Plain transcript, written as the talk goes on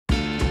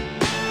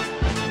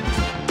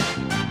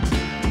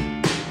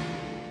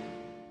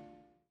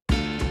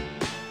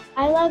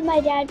I love my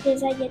dad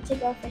because I get to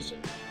go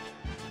fishing.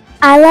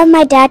 I love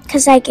my dad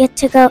because I get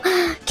to go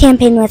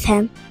camping with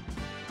him.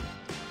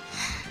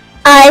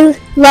 I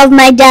love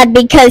my dad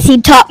because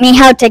he taught me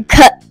how to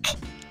cook.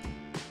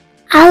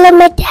 I love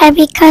my dad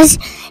because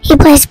he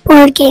plays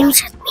board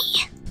games with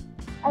me.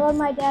 I love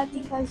my dad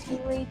because he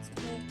reads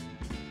to me.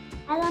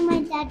 I love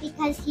my dad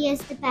because he is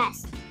the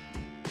best.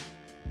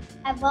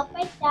 I love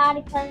my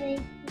dad because he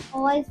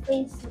always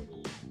reads to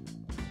me.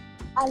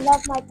 I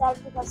love my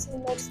dad because he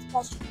makes the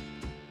best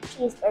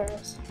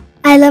cheeseburgers.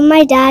 I love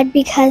my dad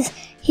because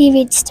he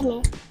reads to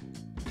me.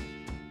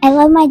 I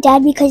love my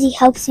dad because he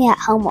helps me at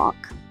homework.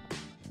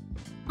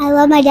 I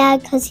love my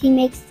dad because he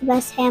makes the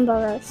best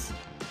hamburgers.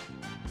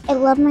 I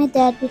love my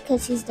dad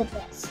because he's the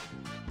best.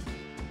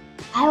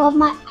 I love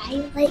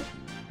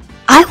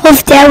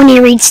dad when he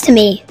reads to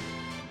me.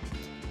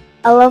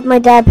 I love my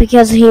dad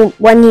because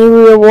when he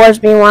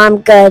rewards me when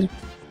I'm good.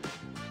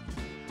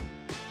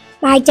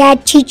 My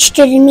dad teaches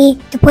me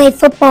to play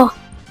football.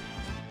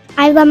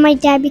 I love my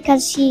dad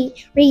because he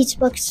reads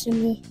books to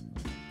me.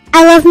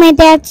 I love my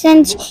dad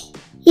since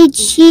he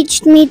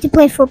teaches me to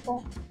play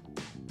football.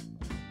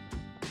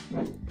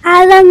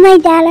 I love my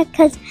dad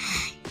because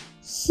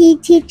he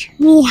teaches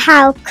me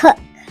how to cook.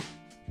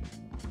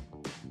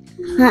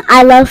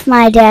 I love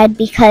my dad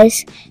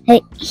because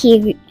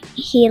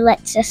he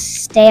lets us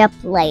stay up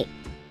late.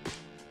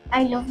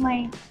 I love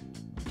my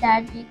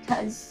dad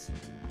because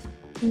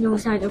he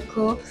knows how to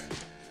cook.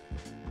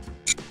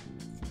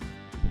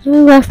 I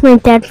love my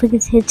dad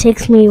because he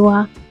takes me to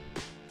walk.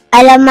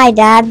 I love my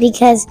dad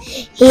because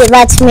he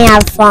lets me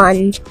have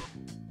fun.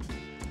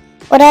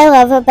 What I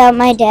love about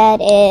my dad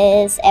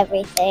is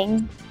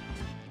everything.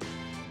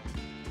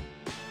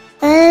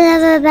 What I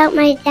love about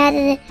my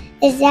dad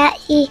is that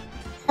he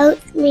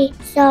helps me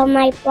solve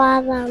my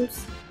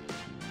problems.